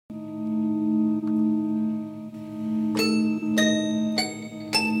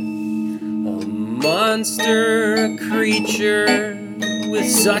monster, a creature with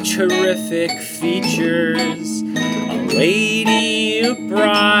such horrific features. A lady, a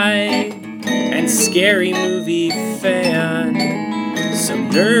bride, and scary movie fan. Some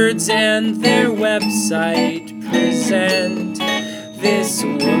nerds and their website present This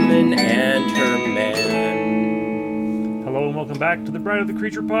Woman and Her Man. Hello and welcome back to the Bride of the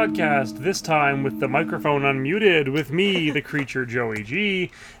Creature podcast, this time with the microphone unmuted, with me, the creature Joey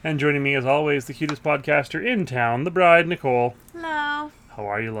G, and joining me as always, the cutest podcaster in town, the bride, Nicole. Hello. How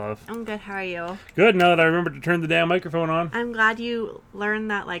are you, love? I'm good, how are you? Good, now that I remembered to turn the damn microphone on. I'm glad you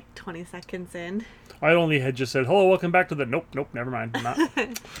learned that like 20 seconds in. I only had just said, hello, welcome back to the... Nope, never mind.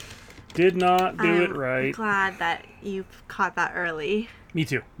 Did not do it right. I'm glad that you caught that early. Me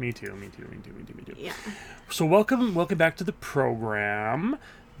too. Yeah. So welcome back to the program.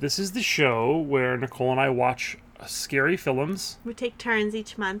 This is the show where Nicole and I watch scary films. We take turns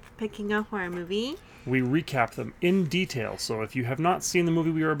each month picking a horror movie. We recap them in detail. So if you have not seen the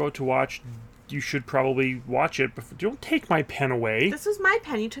movie we are about to watch, you should probably watch it. But don't take my pen away. This was my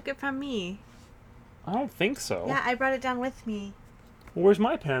pen. You took it from me. I don't think so. Yeah, I brought it down with me. Well, where's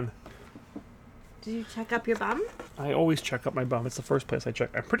my pen? Did you check up your bum? I always check up my bum. It's the first place I check.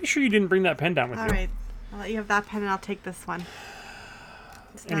 I'm pretty sure you didn't bring that pen down with you. All right. I'll let you have that pen and I'll take this one.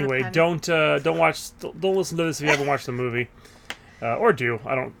 Anyway, don't listen to this if you haven't watched the movie. Or do.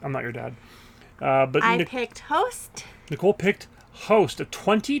 I'm not your dad. But I picked Host. Nicole picked Host, a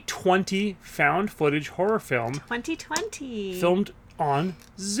 2020 found footage horror film. 2020. Filmed on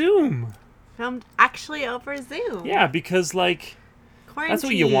Zoom. Filmed actually over Zoom. Yeah, because Quarantine. that's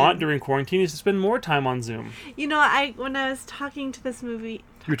what you want during quarantine, is to spend more time on Zoom. You know, when I was talking to this movie...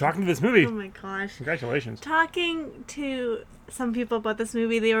 You're talking to this movie? Oh my gosh. Congratulations. Talking to some people about this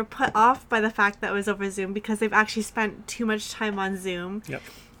movie, they were put off by the fact that it was over Zoom because they've actually spent too much time on Zoom. Yep.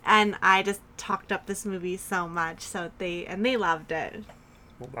 And I just talked up this movie so much, they loved it.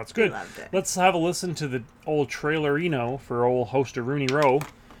 Well, that's good. They loved it. Let's have a listen to the old trailerino for old host of Rooney Rowe,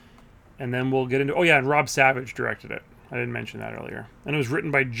 and then we'll get into... Oh yeah, and Rob Savage directed it. I didn't mention that earlier. And it was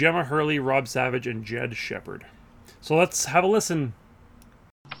written by Gemma Hurley, Rob Savage, and Jed Shepard. So let's have a listen.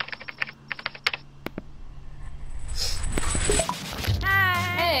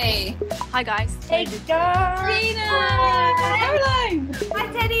 Hey! Hi, guys. Hey, guys! Gina! Caroline! Hi,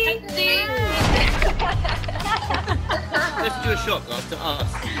 Teddy! Let's do a shot after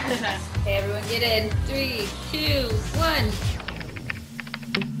us. Okay, everyone get in. 3, 2, 1.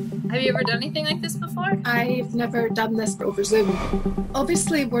 Have you ever done anything like this before? I've never done this over Zoom.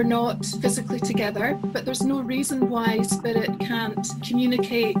 Obviously, we're not physically together, but there's no reason why Spirit can't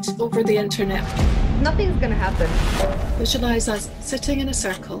communicate over the internet. Nothing's gonna happen. Visualize us sitting in a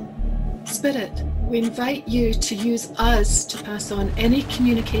circle. Spirit, we invite you to use us to pass on any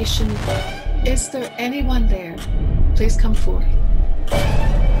communication. Is there anyone there? Please come forward.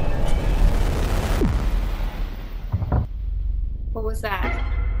 What was that?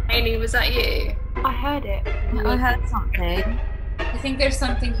 Amy, was that you? I heard it. I heard something. I think there's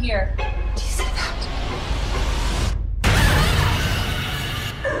something here. Do you see that?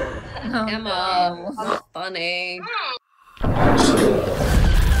 Oh, Emma, that's funny.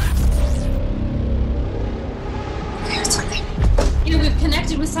 There's something. We've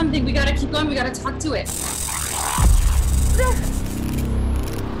connected with something. We gotta keep going. We gotta talk to it. This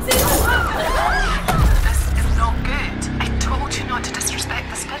is not good. I told you not to disrespect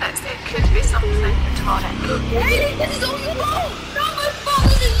the spirits. It could be something demonic. Amy, this is all your fault! Not my fault!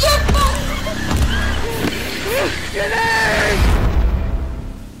 This is your fault!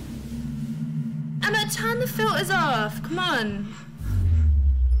 Emma, turn the filters off. Come on.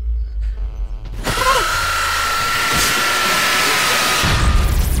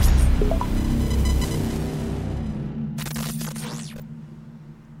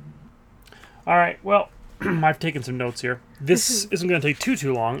 All right, well, I've taken some notes here. This isn't going to take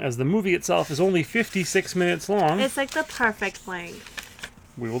too long, as the movie itself is only 56 minutes long. It's like the perfect length.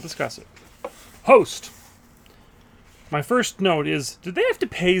 We will discuss it. Host. My first note is, did they have to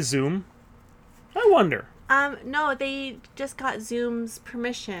pay Zoom? I wonder. No, they just got Zoom's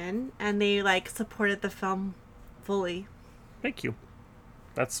permission and they supported the film fully. Thank you.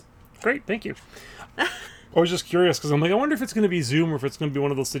 That's great, thank you. I was just curious because I'm like, I wonder if it's going to be Zoom or if it's going to be one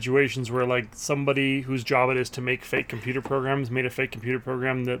of those situations where somebody whose job it is to make fake computer programs made a fake computer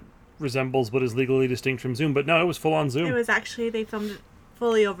program that resembles but is legally distinct from Zoom. But no, it was full on Zoom. It was actually, they filmed it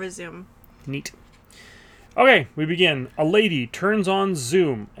fully over Zoom. Neat. Okay, we begin. A lady turns on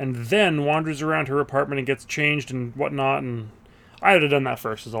Zoom and then wanders around her apartment and gets changed and whatnot, and I would have done that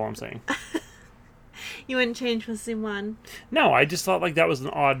first, is all I'm saying. You wouldn't change with Zoom 1. No, I just thought like that was an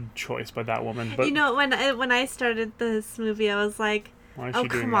odd choice by that woman. But You know, when I started this movie, I was like, why is oh, she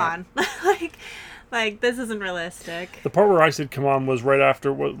doing come that? on. like, this isn't realistic. The part where I said "come on" was right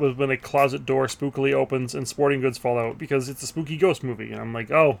after was when a closet door spookily opens and sporting goods fall out because it's a spooky ghost movie, and I'm like,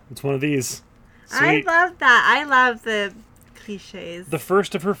 oh, it's one of these. Sweet. I love that. I love the cliches. The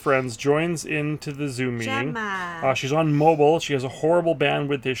first of her friends joins into the Zoom meeting. Gemma. She's on mobile. She has a horrible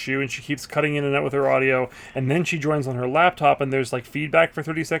bandwidth issue, and she keeps cutting in and out with her audio. And then she joins on her laptop, and there's like feedback for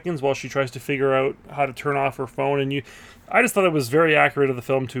 30 seconds while she tries to figure out how to turn off her phone. And I just thought it was very accurate of the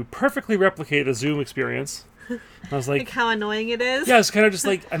film to perfectly replicate a Zoom experience. I was Like how annoying it is. yeah, it's kind of just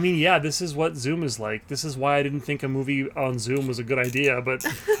like, I mean, yeah, this is what Zoom is like. This is why I didn't think a movie on Zoom was a good idea, but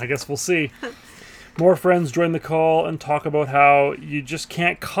I guess we'll see. More friends join the call and talk about how you just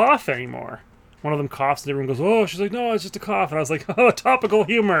can't cough anymore. One of them coughs and everyone goes, oh, she's like, no, it's just a cough. And I was like, oh, topical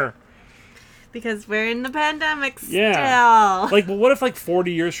humor. Because we're in the pandemic still. Yeah. Like, but what if like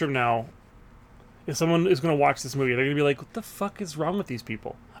 40 years from now, if someone is going to watch this movie, they're going to be like, what the fuck is wrong with these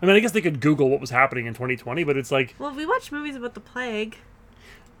people? I mean, I guess they could Google what was happening in 2020, but it's like... Well, we watch movies about the plague.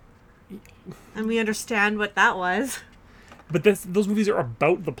 And we understand what that was. But those movies are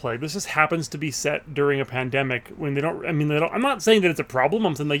about the plague. This just happens to be set during a pandemic when they don't... I mean, they don't... I'm not saying that it's a problem.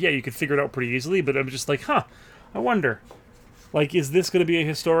 I'm saying, like, yeah, you could figure it out pretty easily, but I'm just like, I wonder. Like, is this going to be a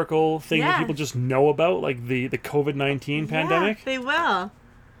historical thing that people just know about? Like, the COVID-19 pandemic? Yeah, they will.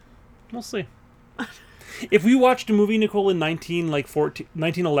 We'll see. If we watched a movie, Nicole, in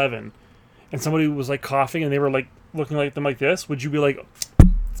 1911, and somebody was, like, coughing and they were, like, looking like them like this, would you be like,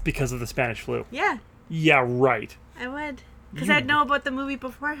 it's because of the Spanish flu? Yeah. Yeah, right. I would. Because I'd know about the movie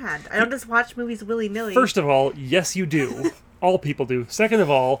beforehand. I don't just watch movies willy-nilly. First of all, yes, you do. All people do. Second of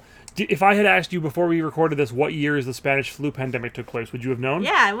all, if I had asked you before we recorded this what years the Spanish flu pandemic took place, would you have known?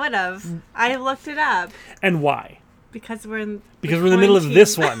 Yeah, I would have. I looked it up. And why? Because we're in the middle of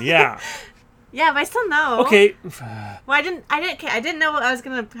this one, yeah. Yeah, but I still know. Okay. Well, I didn't know I was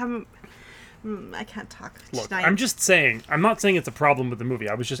gonna come. I can't talk Look, tonight. I'm just saying. I'm not saying it's a problem with the movie.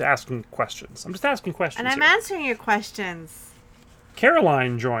 I was just asking questions. I'm just asking questions. And I'm here. answering your questions.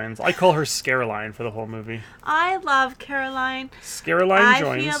 Caroline joins. I call her Scaroline for the whole movie. I love Caroline. Scaroline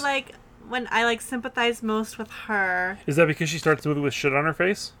joins. I feel like when I sympathize most with her. Is that because she starts the movie with shit on her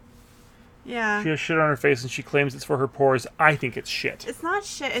face? Yeah. She has shit on her face and she claims it's for her pores. I think it's shit. It's not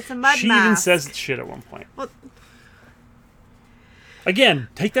shit. It's a mud She mask. even says it's shit at one point. Well, again,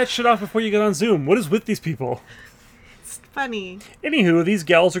 take that shit off before you get on Zoom. What is with these people? it's funny. Anywho, these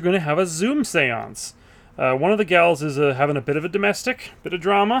gals are going to have a Zoom seance. One of the gals is having a bit of a domestic, bit of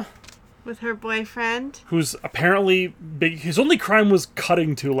drama. With her boyfriend. Who's apparently big. His only crime was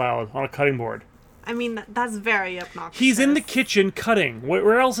cutting too loud on a cutting board. I mean, that's very obnoxious. He's in the kitchen cutting.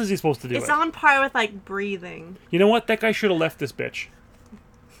 Where else is he supposed to do it? It's on par with, breathing. You know what? That guy should have left this bitch.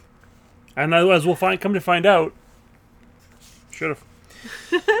 And as we'll come to find out, should have.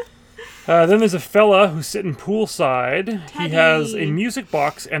 Then there's a fella who's sitting poolside. Teddy. He has a music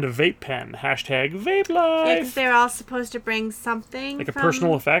box and a vape pen. Hashtag vape Yeah, 'cause life. they're all supposed to bring something Like a from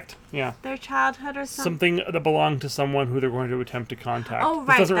personal effect. Yeah. their childhood or something. Something that belonged to someone who they're going to attempt to contact. Oh, This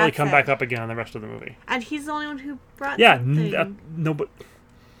right, doesn't really that's come it. back up again in the rest of the movie. And he's the only one who brought Yeah, something.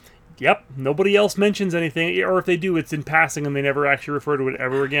 Yep, nobody else mentions anything, or if they do, it's in passing and they never actually refer to it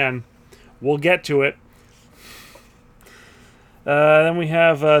ever again. We'll get to it. Then we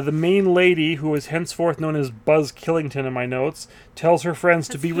have the main lady, who is henceforth known as Buzz Killington in my notes, tells her friends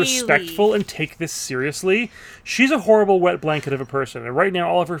to That's be Haley. respectful and take this seriously. She's a horrible wet blanket of a person, and right now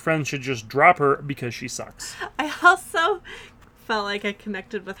all of her friends should just drop her because she sucks. I also felt like I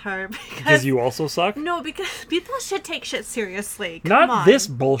connected with her Because you also suck? No, because people should take shit seriously. Come Not on. this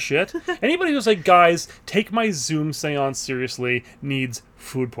bullshit. Anybody who's like, guys, take my Zoom seance seriously needs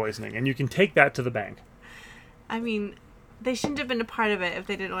food poisoning, and you can take that to the bank. I mean, they shouldn't have been a part of it if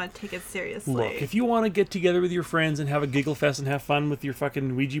they didn't want to take it seriously. Look, if you want to get together with your friends and have a giggle fest and have fun with your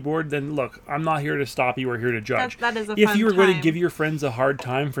fucking Ouija board, then look, I'm not here to stop you or here to judge. That is a if fun you were going to time. give your friends a hard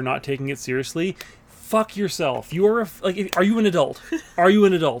time for not taking it seriously, fuck yourself. You are are you an adult? Are you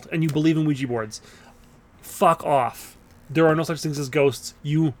an adult and you believe in Ouija boards? Fuck off. There are no such things as ghosts,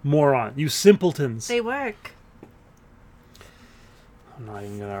 you moron. You simpletons. They work. I'm not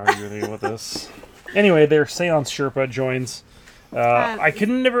even going to argue with you with this. Anyway, their Seance Sherpa joins. I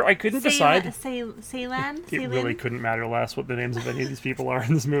couldn't decide. Ceylan? It really couldn't matter less what the names of any of these people are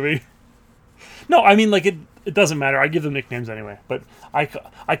in this movie. No, I mean, it doesn't matter. I give them nicknames anyway. But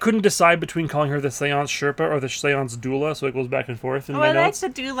I couldn't decide between calling her the Seance Sherpa or the Seance Doula, so it goes back and forth in my I like notes. the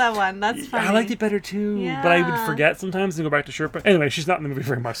doula one. That's funny. I liked it better too, but I would Yeah. forget sometimes and go back to Sherpa. Anyway, she's not in the movie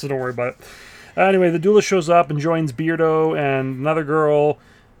very much, so don't worry about it. Anyway, the doula shows up and joins Beardo and another girl,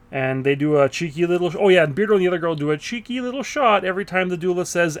 and they do a cheeky little... Oh, yeah, and Beardo and the other girl do a cheeky little shot every time the doula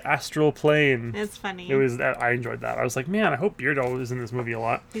says astral plane. It's funny. I enjoyed that. I was like, man, I hope Beardo is in this movie a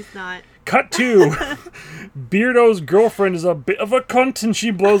lot. He's not. Cut to Beardo's girlfriend is a bit of a cunt, and she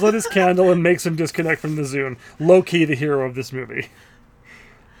blows out his candle and makes him disconnect from the Zune. Low-key the hero of this movie.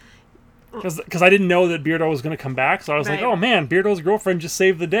 Because I didn't know that Beardo was going to come back, so I was like, oh man, Beardo's girlfriend just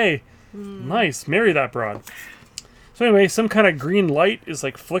saved the day. Nice, marry that broad. So anyway, some kind of green light is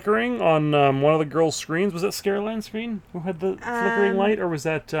like flickering on one of the girls' screens. Was that Scareline's screen who had the flickering light, or was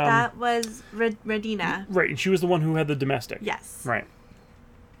that... that was Radina. Right, and she was the one who had the domestic. Yes. Right.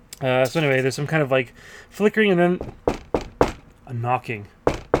 So anyway, there's some kind of like flickering and then a knocking.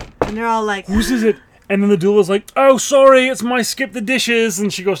 And they're all like... Whose is it? And then the doula's like, oh, sorry, it's my skip the dishes.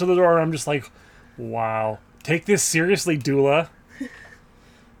 And she goes to the door, and I'm just like, wow. Take this seriously, doula.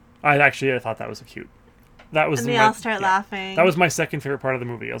 I thought that was cute. That was and they all start laughing. That was my second favorite part of the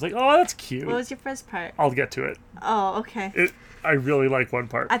movie. I was like, oh, that's cute. What was your first part? I'll get to it. Oh, okay. I really like one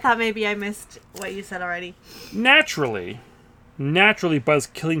part. I thought maybe I missed what you said already. Naturally, Buzz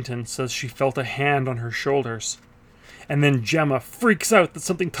Killington says she felt a hand on her shoulders. And then Gemma freaks out that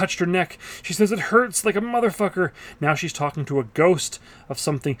something touched her neck. She says it hurts like a motherfucker. Now she's talking to a ghost of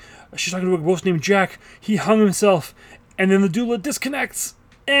something. She's talking to a ghost named Jack. He hung himself. And then the doula disconnects.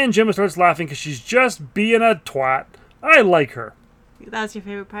 And Gemma starts laughing because she's just being a twat. I like her. That was your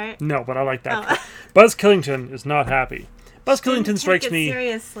favorite part? No, but I like that part. Buzz Killington is not happy. Buzz Killington strikes me...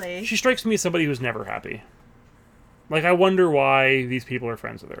 seriously. She strikes me as somebody who's never happy. Like, I wonder why these people are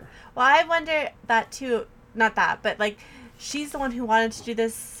friends with her. Well, I wonder that too. Not that, but like, she's the one who wanted to do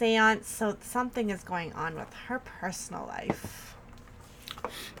this seance, so something is going on with her personal life.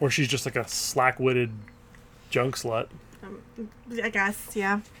 Or she's just like a slack-witted junk slut. I guess,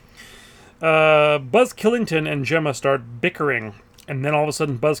 yeah. Buzz Killington and Gemma start bickering, and then all of a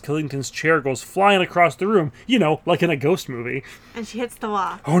sudden Buzz Killington's chair goes flying across the room, you know, like in a ghost movie. And she hits the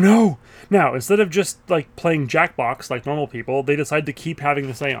wall. Oh no! Now, instead of just like playing Jackbox like normal people, they decide to keep having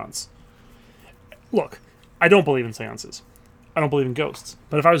the seance. Look, I don't believe in seances. I don't believe in ghosts.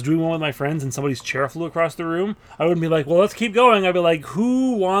 But if I was doing one with my friends and somebody's chair flew across the room, I wouldn't be like, well, let's keep going. I'd be like,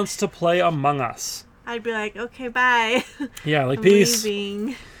 who wants to play Among Us? I'd be like, okay, bye. Yeah, like, I'm peace.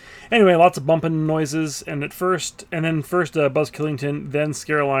 leaving. Anyway, lots of bumping noises, and first Buzz Killington, then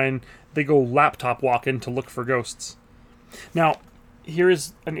Scareline, they go laptop walking to look for ghosts. Now,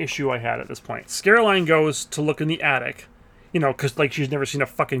 here's an issue I had at this point. Scareline goes to look in the attic, you know, because like she's never seen a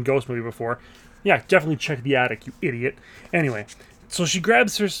fucking ghost movie before. Yeah, definitely check the attic, you idiot. Anyway, so she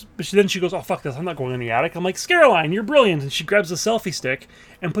grabs her, but then she goes, oh, fuck this, I'm not going in the attic. I'm like, Scareline, you're brilliant. And she grabs a selfie stick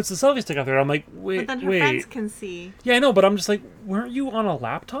and puts the selfie stick up there. I'm like, wait, But then her friends can see. Yeah, I know, but I'm just like, weren't you on a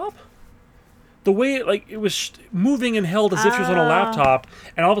laptop? The way it was moving and held as if she was on a laptop,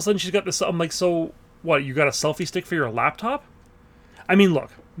 and all of a sudden she's got this, I'm like, so, what, you got a selfie stick for your laptop? I mean,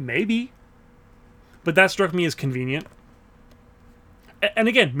 look, maybe. But that struck me as convenient. And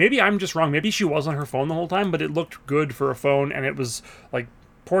again, maybe I'm just wrong. Maybe she was on her phone the whole time, but it looked good for a phone, and it was like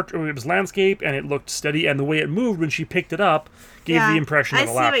it was landscape, and it looked steady, and the way it moved when she picked it up gave the impression of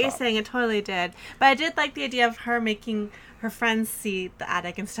a laptop. I see what you're saying. It totally did. But I did like the idea of her making her friends see the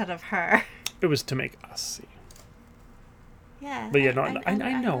attic instead of her. It was to make us see. Yeah. But yeah, I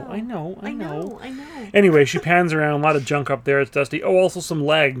know. I know. Anyway, she pans around, a lot of junk up there, it's dusty. Oh, also some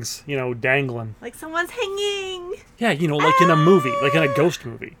legs, you know, dangling. Like someone's hanging. Yeah, you know, like in a movie, like in a ghost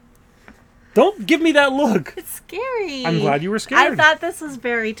movie. Don't give me that look. It's scary. I'm glad you were scared. I thought this was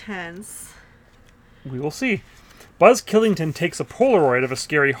very tense. We will see. Buzz Killington takes a Polaroid of a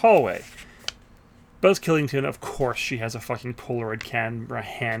scary hallway. Buzz Killington, of course, she has a fucking Polaroid camera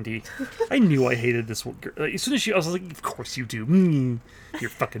handy. I knew I hated this one. As soon as I was like, of course you do. Your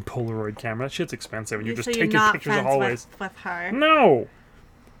fucking Polaroid camera. That shit's expensive, and you're just taking pictures of hallways. With her. No.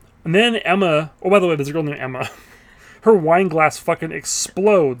 And then Emma. Oh, by the way, there's a girl named Emma. Her wine glass fucking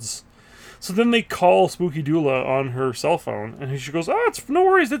explodes. So then they call Spooky Doula on her cell phone, and she goes, "Oh, it's no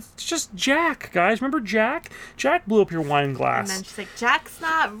worries. It's just Jack, guys. Remember Jack? Jack blew up your wine glass." And then she's like, "Jack's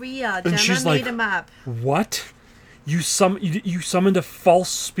not real. And Gemma she's made like, him up." What? You summoned a false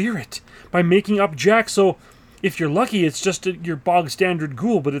spirit by making up Jack. So, if you're lucky, it's just your bog standard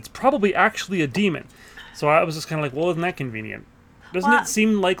ghoul, but it's probably actually a demon. So I was just kind of like, well, isn't that convenient? Doesn't it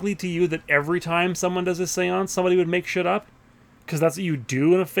seem likely to you that every time someone does a seance, somebody would make shit up? Because that's what you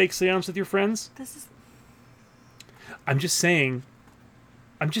do in a fake seance with your friends? I'm just saying,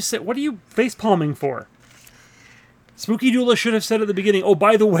 what are you face palming for? Spooky Doula should have said at the beginning, oh,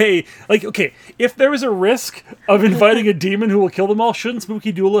 by the way, like, okay, if there is a risk of inviting a demon who will kill them all, shouldn't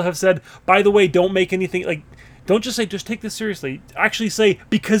Spooky Doula have said, by the way, don't make anything, like, don't just say, just take this seriously. Actually say,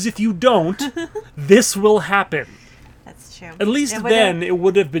 because if you don't, this will happen. That's true. At least then, it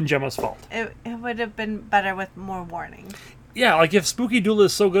would have been Gemma's fault. It would have been better with more warning. Yeah, like, if Spooky Doula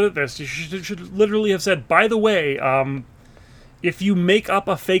is so good at this, you should literally have said, by the way, if you make up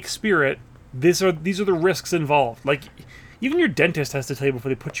a fake spirit, these are the risks involved. Like, even your dentist has to tell you before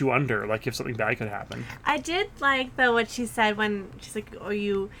they put you under, like, if something bad could happen. I did like, though, what she said when she's like, oh,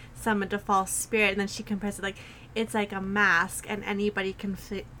 you summoned a false spirit, and then she compares it like, it's like a mask, and anybody can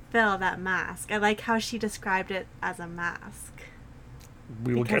fill that mask. I like how she described it as a mask.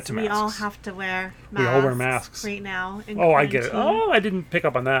 We will get to masks. We all have to wear masks. We all wear masks. Right now. Oh, I get it. Oh, I didn't pick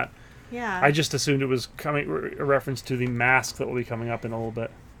up on that. Yeah. I just assumed it was coming a reference to the mask that will be coming up in a little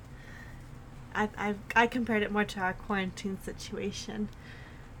bit. I compared it more to our quarantine situation.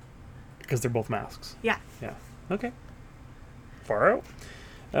 Because they're both masks. Yeah. Yeah. Okay. Far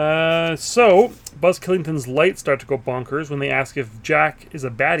out. So, Buzz Killington's lights start to go bonkers when they ask if Jack is a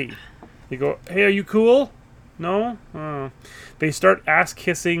baddie. They go, hey, are you cool? No? They start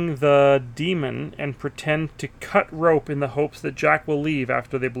ass-kissing the demon and pretend to cut rope in the hopes that Jack will leave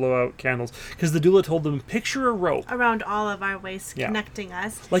after they blow out candles. Because the doula told them, picture a rope. Around all of our waists, Yeah. connecting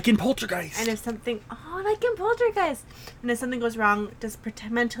us. Like in Poltergeist. And if something... Oh, like in Poltergeist. And if something goes wrong, just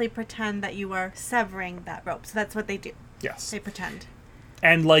mentally pretend that you are severing that rope. So that's what they do. Yes. They pretend.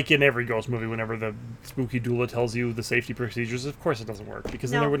 And like in every ghost movie, whenever the spooky doula tells you the safety procedures, of course it doesn't work.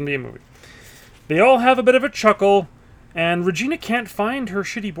 Because then No. there wouldn't be a movie. They all have a bit of a chuckle, and Regina can't find her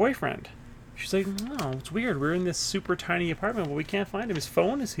shitty boyfriend. She's like, oh, it's weird. We're in this super tiny apartment, but we can't find him. His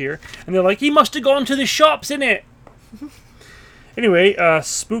phone is here. And they're like, he must have gone to the shops, innit? Anyway, a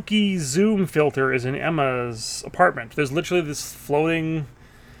spooky zoom filter is in Emma's apartment. There's literally this floating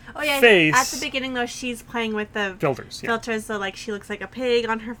Oh, yeah. face. At the beginning, though, she's playing with the filters. Yeah. filters, so like she looks like a pig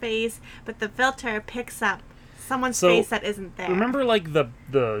on her face, but the filter picks up someone's So, face that isn't there. Remember, like,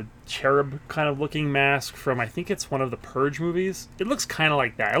 the cherub kind of looking mask from, I think it's one of the Purge movies? It looks kind of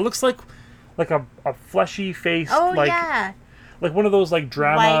like that. It looks like a fleshy face, Oh, like yeah. like one of those like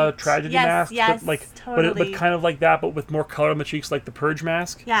drama White. tragedy Yes, masks, yes, but like totally. but kind of like that, but with more color on the cheeks, like the Purge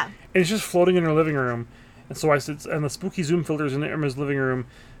mask. Yeah. And it's just floating in her living room. And so I said, and the spooky zoom filter's in Emma's living room.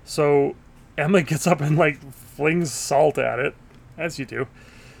 So Emma gets up and like flings salt at it, as you do.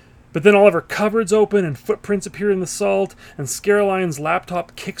 But then all of her cupboards open and footprints appear in the salt, and Scaroline's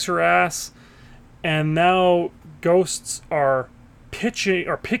laptop kicks her ass, and now ghosts are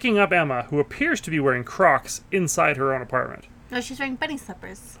picking up Emma, who appears to be wearing Crocs inside her own apartment. No, she's wearing bunny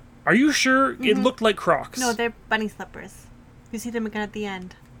slippers. Are you sure? It looked like Crocs. No, they're bunny slippers. You see them again at the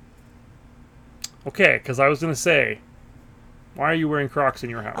end. Okay, because I was going to say, why are you wearing Crocs in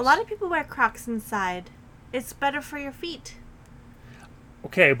your house? A lot of people wear Crocs inside. It's better for your feet.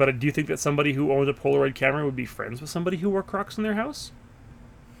 Okay, but do you think that somebody who owns a Polaroid camera would be friends with somebody who wore Crocs in their house?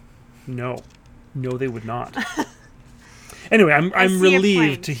 No. No, they would not. Anyway, I'm see your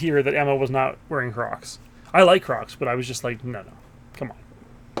relieved point. to hear that Emma was not wearing Crocs. I like Crocs, but I was just like, no. Come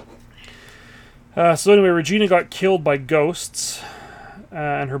on. So anyway, Regina got killed by ghosts,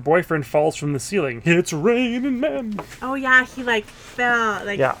 and her boyfriend falls from the ceiling. It's raining men. Oh, yeah, he, like, fell.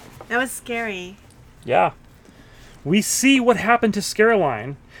 Like, Yeah. That was scary. Yeah. We see what happened to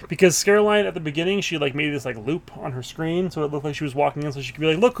Scaroline, because Scaroline at the beginning, she like made this like loop on her screen, so it looked like she was walking in, so she could be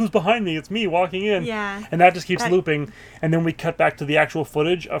like, look who's behind me, it's me walking in. Yeah. And that just keeps That- looping, and then we cut back to the actual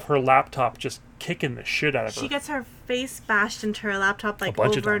footage of her laptop just kicking the shit out of her. She gets her face bashed into her laptop, like,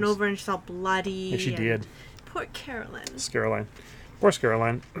 bunch of over and times. over, and she's all bloody. Yeah, she did. Poor Carolyn. Scaroline. Poor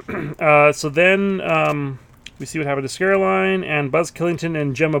Scaroline. So then we see what happened to Scaroline, and Buzz Killington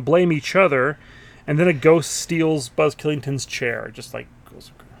and Gemma blame each other, and then a ghost steals Buzz Killington's chair. Just like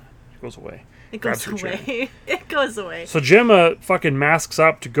goes away. It Grabs goes her chair. away. It goes away. So Gemma fucking masks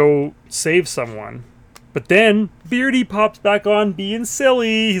up to go save someone. But then Beardy pops back on being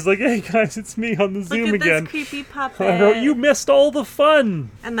silly. He's like, hey guys, it's me on the Zoom Look at again. this creepy puppet. I wrote, you missed all the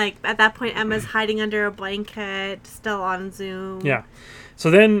fun. And, like, at that point, Emma's hiding under a blanket, still on Zoom. Yeah. So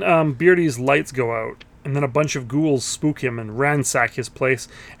then Beardy's lights go out. And then a bunch of ghouls spook him and ransack his place.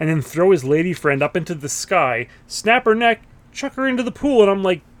 And then throw his lady friend up into the sky, snap her neck, chuck her into the pool. And I'm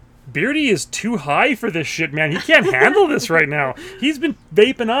like, Beardy is too high for this shit, man. He can't handle this right now. He's been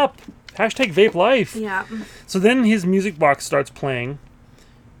vaping up. Hashtag vape life. Yeah. So then his music box starts playing.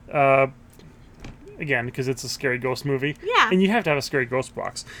 Again, because it's a scary ghost movie. Yeah. And you have to have a scary ghost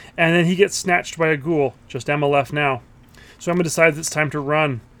box. And then he gets snatched by a ghoul. Just Emma left now. So Emma decides it's time to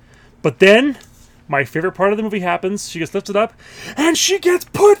run. But then My favorite part of the movie happens. She gets lifted up, and she gets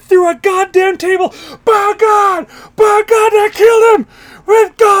put through a goddamn table. By God, I killed him.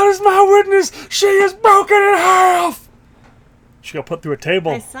 With God as my witness, she is broken in half. She got put through a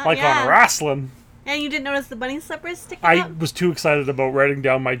table, I saw- like yeah. on wrestling. And you didn't notice the bunny slippers sticking I up? was too excited about writing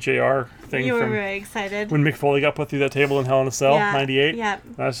down my JR thing You were from very excited. when Mick Foley got put through that table in Hell in a Cell, Yeah, 98. yeah.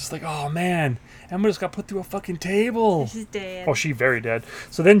 And I was just like, oh man, Emma just got put through a fucking table. She's dead. Oh, she very dead.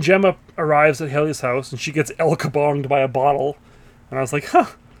 So then Gemma arrives at Haley's house, and she gets El Kabonged by a bottle. And I was like, huh,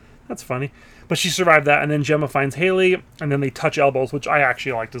 that's funny. But she survived that, and then Gemma finds Haley, and then they touch elbows, which I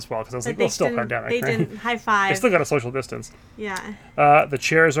actually liked as well, because I was But like, well, it's still didn't- pandemic, They right? didn't high five. They still got a social distance. Yeah. The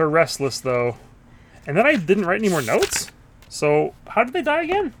chairs are restless, though. And then I didn't write any more notes. So how did they die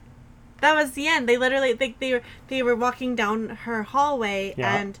again? That was the end. They literally they were walking down her hallway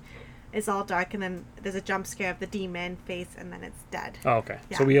Yeah. and it's all dark, and then there's a jump scare of the demon face, and then it's dead. Oh, okay.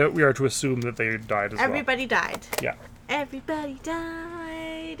 Yeah. So we are to assume that they died as Everybody died. well. Yeah. Everybody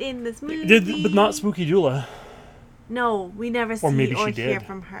died in this movie. But not Spooky Dula. No, we never see Or maybe or she hear did.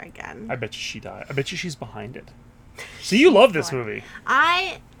 from her again. I bet you she died. I bet you she's behind it. So you love this movie.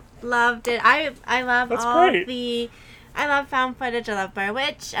 I loved it. I love That's all great. I love found footage. I love Blair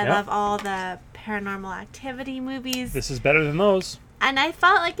Witch. I Yeah. love all the Paranormal Activity movies. This is better than those. And I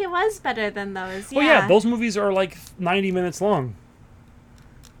felt like it was better than those. Yeah. Well, yeah, those movies are like 90 minutes long.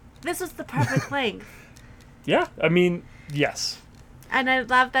 This was the perfect length. Yeah, I mean, yes. And I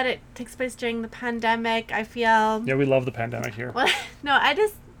love that it takes place during the pandemic. I feel... Yeah, we love the pandemic here. Well, no, I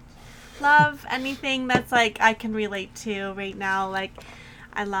just love anything that's like I can relate to right now. Like,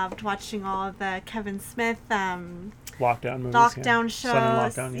 I loved watching all of the Kevin Smith Lockdown movies. lockdown yeah.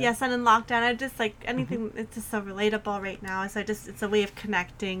 shows. Sun in Lockdown, yeah. Sun in Lockdown. I just like anything. It's just so relatable right now. So it's a way of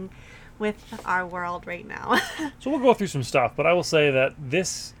connecting with our world right now. So we'll go through some stuff, but I will say that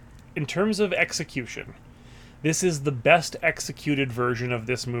this, in terms of execution, this is the best executed version of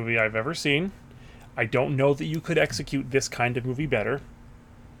this movie I've ever seen. I don't know that you could execute this kind of movie better.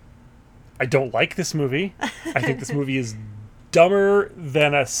 I don't like this movie. I think this movie is dumber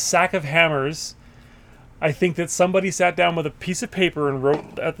than a sack of hammers. I think that somebody sat down with a piece of paper and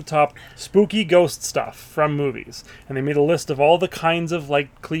wrote at the top spooky ghost stuff from movies. And they made a list of all the kinds of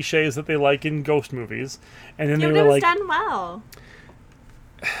like cliches that they like in ghost movies. And then It they were was like, done well.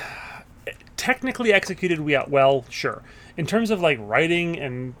 technically executed well, sure. In terms of like writing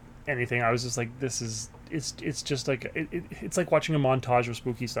and anything, I was just like, it's just like it's like watching a montage of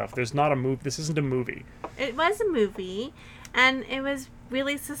spooky stuff. There's not a movie. This isn't a movie. It was a movie, and it was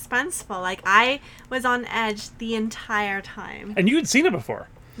really suspenseful. Like, I was on edge the entire time. And you had seen it before.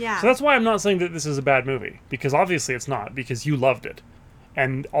 Yeah. So that's why I'm not saying that this is a bad movie, because obviously it's not, because you loved it.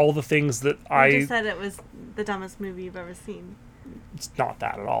 And all the things that You just said it was the dumbest movie you've ever seen. it's not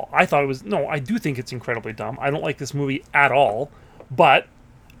that at all. I thought it was, no, I do think it's incredibly dumb. I don't like this movie at all, but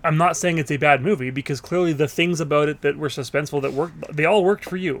I'm not saying it's a bad movie, because clearly the things about it that were suspenseful that worked, they all worked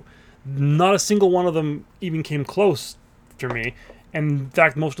for you. Not a single one of them even came close for me. And in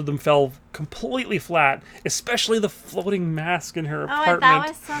fact, most of them fell completely flat, especially the floating mask in her apartment. That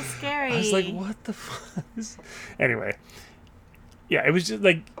was so scary. I was like, what the fuck? Anyway. Yeah, it was just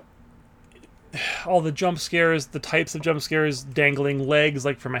like all the jump scares, the types of jump scares, dangling legs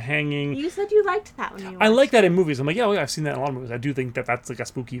like from a hanging. You said you liked that when you watched I like that in movies. I'm like, yeah, I've seen that in a lot of movies. I do think that that's like a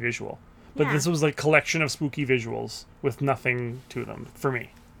spooky visual. But Yeah. this was like a collection of spooky visuals with nothing to them for me.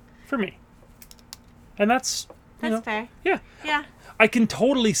 And that's That's fair. yeah. Yeah. I can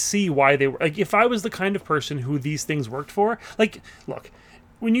totally see why they were like, if I was the kind of person who these things worked for, like, look,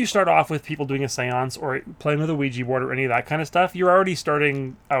 when you start off with people doing a seance or playing with a Ouija board or any of that kind of stuff, you're already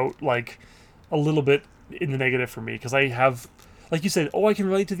starting out like a little bit in the negative for me, because I have, like you said, I can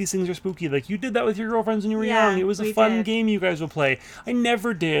relate to these things are spooky. Like, you did that with your girlfriends when you were Yeah, young. It was a we fun did. game you guys would play. I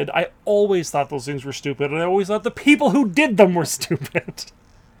never did. I always thought those things were stupid, and I always thought the people who did them were stupid.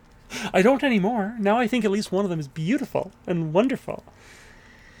 I don't anymore. Now I think at least one of them is beautiful and wonderful.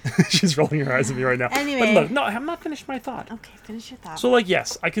 She's rolling her eyes at me right now. Anyway. But look, no, I'm not finished my thought. Okay, finish your thought. So, like,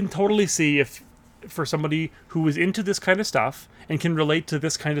 yes, I can totally see if, for somebody who is into this kind of stuff and can relate to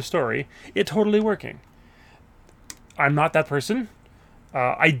this kind of story, it totally working. I'm not that person.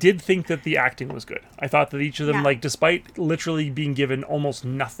 I did think that the acting was good. I thought that each of them, Yeah. like, despite literally being given almost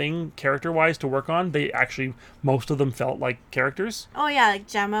nothing character-wise to work on, they actually, most of them felt like characters. Oh yeah, like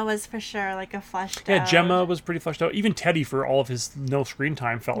Gemma was for sure like a fleshed Yeah, out. Gemma was pretty fleshed out. Even Teddy, for all of his no screen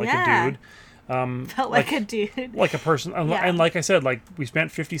time, felt like Yeah. a dude. Felt like a dude. Like a person. Yeah. And like I said, like, we spent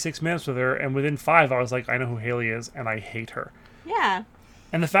 56 minutes with her, and within 5, I was like, I know who Haley is, and I hate her. Yeah.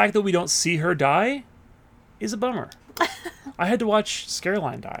 And the fact that we don't see her die is a bummer. I had to watch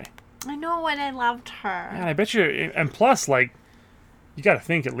Scareline die. I know, and I loved her. And I bet you, and plus, like, you got to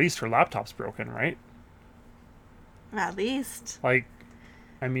think at least her laptop's broken, right? At least. Like,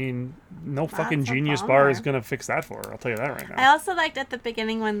 I mean, no fucking That's a genius bummer. bar is gonna fix that for her. I'll tell you that right I now. also liked at the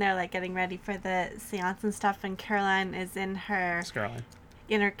beginning when they're like getting ready for the seance and stuff, and Caroline is in her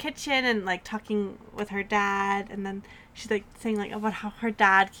kitchen and like talking with her dad, and then she's like saying like about how her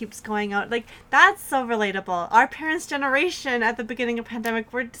dad keeps going out. Like, that's so relatable. Our parents' generation at the beginning of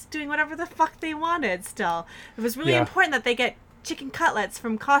pandemic were just doing whatever the fuck they wanted. Still, it was really Yeah. important that they get chicken cutlets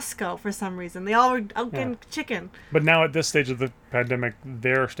from Costco for some reason. They all were out getting chicken. But now at this stage of the pandemic,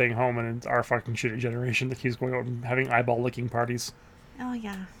 they're staying home, and it's our fucking shitty generation that keeps going out and having eyeball licking parties. Oh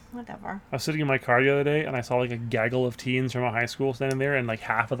yeah, whatever. I was sitting in my car the other day, and I saw like a gaggle of teens from a high school standing there, and like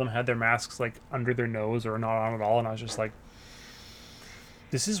half of them had their masks like under their nose or not on at all, and I was just like,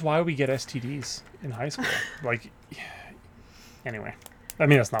 this is why we get STDs in high school. Like, anyway. I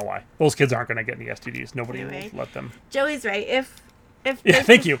mean, that's not why. Those kids aren't going to get any STDs. Nobody Anyway. will let them. Joey's right. If Yeah, this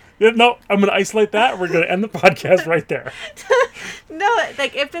thank is- you. No, I'm going to isolate that. We're going to end the podcast right there. No,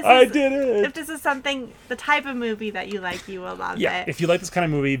 like if this I is did it. if this is something, the type of movie that you like, you will love Yeah, it. if you like this kind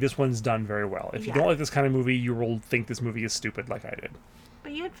of movie, this one's done very well. If you Yeah. don't like this kind of movie, you will think this movie is stupid like I did.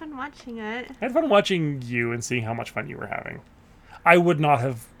 But you had fun watching it. I had fun watching you and seeing how much fun you were having. I would not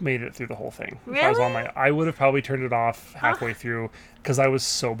have made it through the whole thing. If I was on Really? I would have probably turned it off halfway through because I was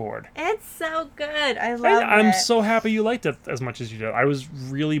so bored. It's so good. I love And I'm it. so happy you liked it as much as you did. I was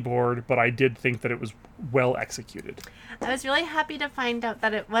really bored, but I did think that it was well executed. I was really happy to find out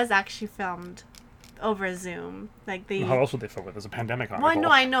that it was actually filmed over Zoom. Like they. How else would they film it? There's a pandemic on Well, it. no,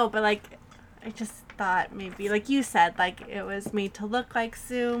 I know, but like, I just thought maybe, like you said, like it was made to look like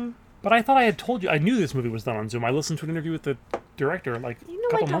Zoom. But I thought I had told you. I knew this movie was done on Zoom. I listened to an interview with the director like You a know,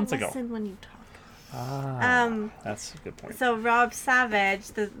 couple I don't months ago. listen when you talk. That's a good point. So Rob Savage,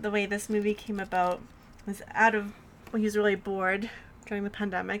 the way this movie came about was when he was really bored during the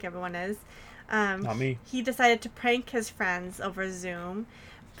pandemic. Everyone is. Not me. He decided to prank his friends over Zoom.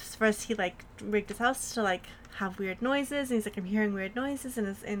 First, he like rigged his house to like have weird noises, and he's like, "I'm hearing weird noises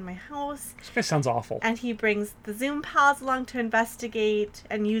in my house." This guy sounds awful. And he brings the Zoom pals along to investigate,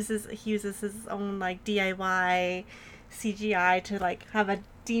 and he uses his own like DIY CGI to like have a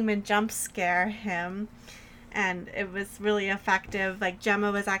demon jump scare him. And it was really effective. Like,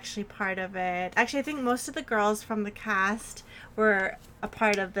 Gemma was actually part of it. Actually, I think most of the girls from the cast were a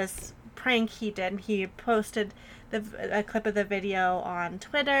part of this prank he did. He posted a clip of the video on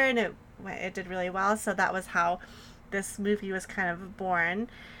Twitter, and it did really well. So that was how this movie was kind of born.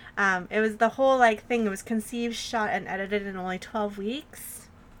 It was the whole like thing. It was conceived, shot, and edited in only 12 weeks,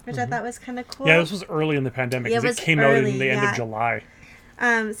 which I thought was kind of cool. Yeah, this was early in the pandemic Yeah, it because was it came out early, in the end yeah. of July.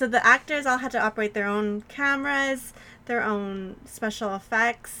 So the actors all had to operate their own cameras, their own special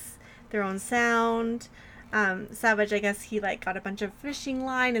effects, their own sound. Savage, I guess he like got a bunch of fishing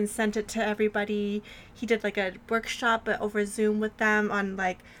line and sent it to everybody. He did like a workshop over Zoom with them on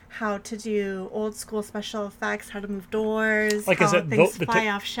like how to do old school special effects, how to move doors, Like I how said, things the fly te-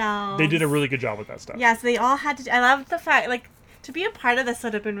 off shelves. They did a really good job with that stuff. Yeah, so they all had to. I loved the fact, like, to be a part of this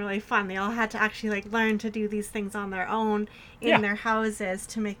would have been really fun. They all had to actually, like, learn to do these things on their own in Yeah. their houses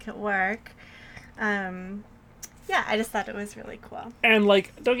to make it work. Yeah, I just thought it was really cool. And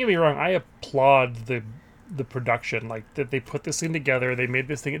like, don't get me wrong, I applaud the production, like that they put this thing together. They made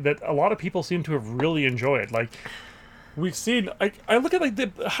this thing that a lot of people seem to have really enjoyed. Like, we've seen, I look at like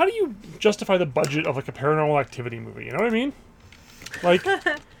how do you justify the budget of like a Paranormal Activity movie? You know what I mean? Like,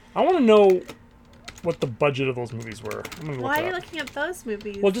 I want to know what the budget of those movies were. I'm gonna look Why it are you up. looking at those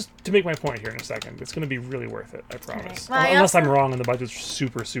movies? Well, just to make my point here in a second, it's going to be really worth it. I promise. Well, I Unless I'm also- wrong and the budget's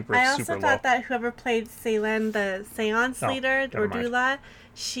super, super, I also super low. thought that whoever played Ceylon, the seance Oh, leader, never or mind. doula,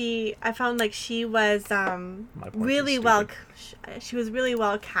 I found like she was point is really well. stupid. She was really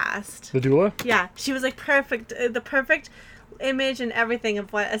well cast. The doula? Yeah, she was like perfect, the perfect image and everything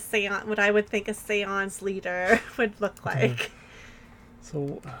of what what I would think a seance leader would look like.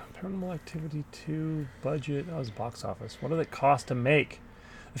 So, Paranormal Activity 2 budget. That was box office. What did it cost to make?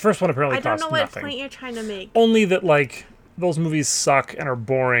 The first one apparently I don't cost know what nothing. point you're trying to make. Only that, like, those movies suck and are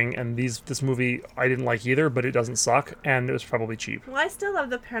boring, and this movie I didn't like either, but it doesn't suck, and it was probably cheap. Well, I still love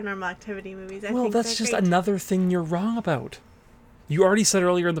the Paranormal Activity movies. I Well, think that's they're just great. another thing you're wrong about. You already said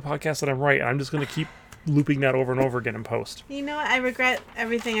earlier in the podcast that I'm right, and I'm just going to keep looping that over and over again in post. You know what? I regret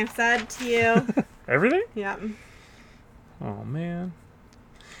everything I've said to you. Everything? Yeah. Oh, man.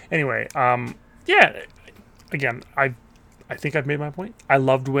 Anyway, yeah, again, I think I've made my point. I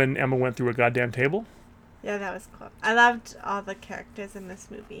loved when Emma went through a goddamn table. Yeah, that was cool. I loved all the characters in this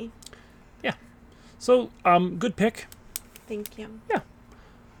movie. So, good pick. Thank you.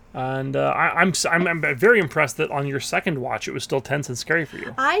 And I'm very impressed that on your second watch it was still tense and scary for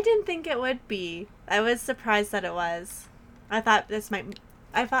you. I didn't think it would be. I was surprised that it was. I thought this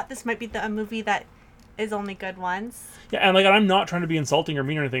might be a movie that is only good once. Yeah, and like I'm not trying to be insulting or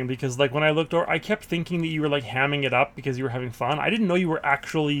mean or anything, because like when I looked over, I kept thinking that you were like hamming it up because you were having fun. I didn't know you were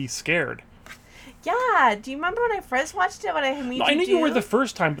actually scared. Yeah, do you remember when I first watched it? What I made No, I knew you were the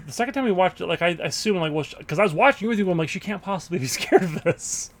first time, but the second time we watched it, like I assumed, like, well, because I was watching you with you, I'm like, she can't possibly be scared of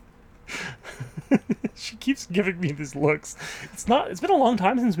this. She keeps giving me these looks. It's been a long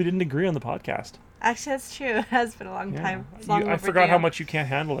time since we didn't agree on the podcast. Actually, that's true. It has been a long time. It's long I forgot overdue. how much you can't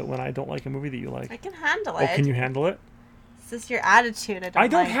handle it when I don't like a movie that you like. I can handle Oh, it. can you handle it? It's just your attitude. I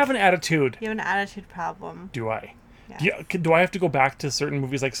don't like. have an attitude. You have an attitude problem. Do I? Yes. Do I have to go back to certain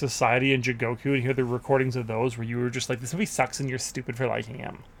movies like Society and Jigoku and hear the recordings of those where you were just like, this movie sucks and you're stupid for liking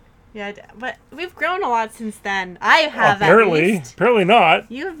him? Yeah, but we've grown a lot since then. I have, apparently. at least. Apparently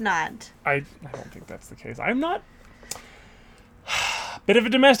not. You have not. I don't think that's the case. I'm not. Bit of a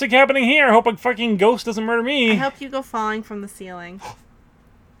domestic happening here. I hope a fucking ghost doesn't murder I me. hope you go falling from the ceiling.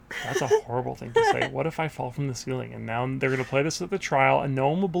 That's a horrible thing to say. What if I fall from the ceiling and now they're going to play this at the trial and no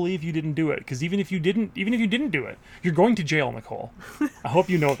one will believe you didn't do it? Because even if you didn't do it, you're going to jail, Nicole. I hope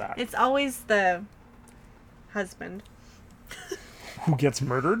you know that. It's always the husband. Who gets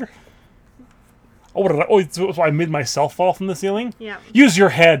murdered? Oh, what did I? Oh, so I made myself fall from the ceiling? Yeah. Use your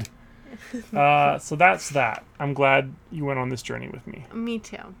head. So that's that. I'm glad you went on this journey with me. Me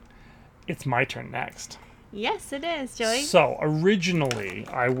too. It's my turn next. Yes, it is, Joey. So, originally,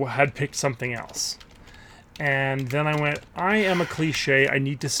 I had picked something else. And then I went, I am a cliche. I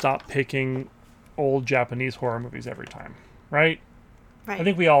need to stop picking old Japanese horror movies every time. Right? Right. I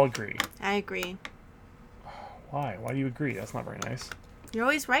think we all agree. I agree. Why? Why do you agree? That's not very nice. You're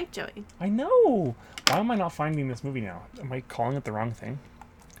always right, Joey. I know. Why am I not finding this movie now? Am I calling it the wrong thing?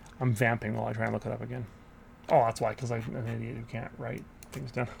 I'm vamping while I try and look it up again. Oh, that's why, because I'm an idiot who can't write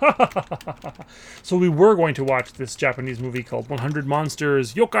things down. So we were going to watch this Japanese movie called 100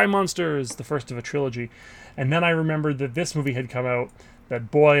 Monsters, Yokai Monsters, the first of a trilogy. And then I remembered that this movie had come out, that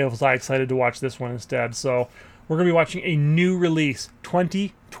boy, was I excited to watch this one instead. So we're going to be watching a new release,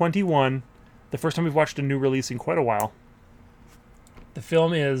 2021, the first time we've watched a new release in quite a while. The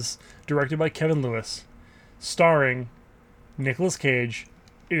film is directed by Kevin Lewis, starring Nicolas Cage.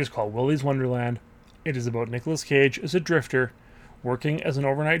 It is called Willy's Wonderland. It is about Nicolas Cage as a drifter working as an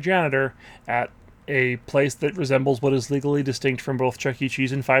overnight janitor at a place that resembles what is legally distinct from both Chuck E.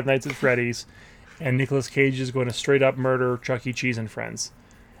 Cheese and Five Nights at Freddy's. And Nicolas Cage is going to straight up murder Chuck E. Cheese and friends.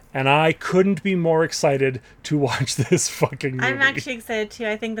 And I couldn't be more excited to watch this fucking movie. I'm actually excited too.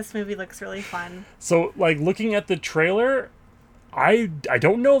 I think this movie looks really fun. So, like, looking at the trailer, I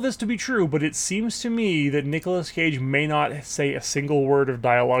don't know this to be true, but it seems to me that Nicolas Cage may not say a single word of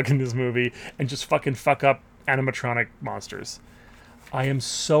dialogue in this movie and just fucking fuck up animatronic monsters. I am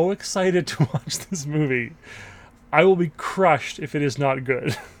so excited to watch this movie. I will be crushed if it is not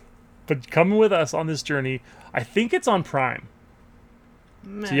good. But come with us on this journey. I think it's on Prime.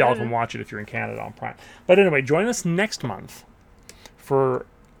 So y'all can watch it if you're in Canada on Prime. But anyway, join us next month for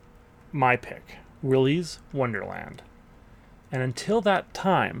my pick, Willy's Wonderland. And until that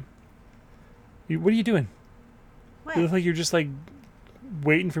time, what are you doing? What? You look like you're just like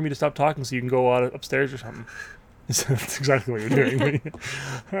waiting for me to stop talking so you can go out upstairs or something. That's exactly what you're doing.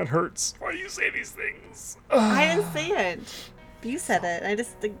 That hurts. Why do you say these things? I didn't say it. You said it. I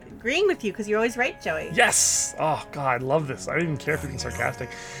just agreeing with you because you're always right, Joey. Yes! Oh, God, I love this. I don't even care if you're being sarcastic.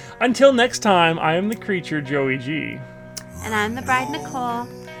 Until next time, I am the creature, Joey G. And I'm the bride, Nicole.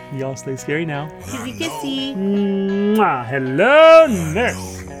 Y'all stay scary now. Kissy kissy. Mwah. Hello,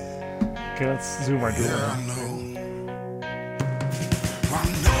 nurse. Okay, let's zoom our door.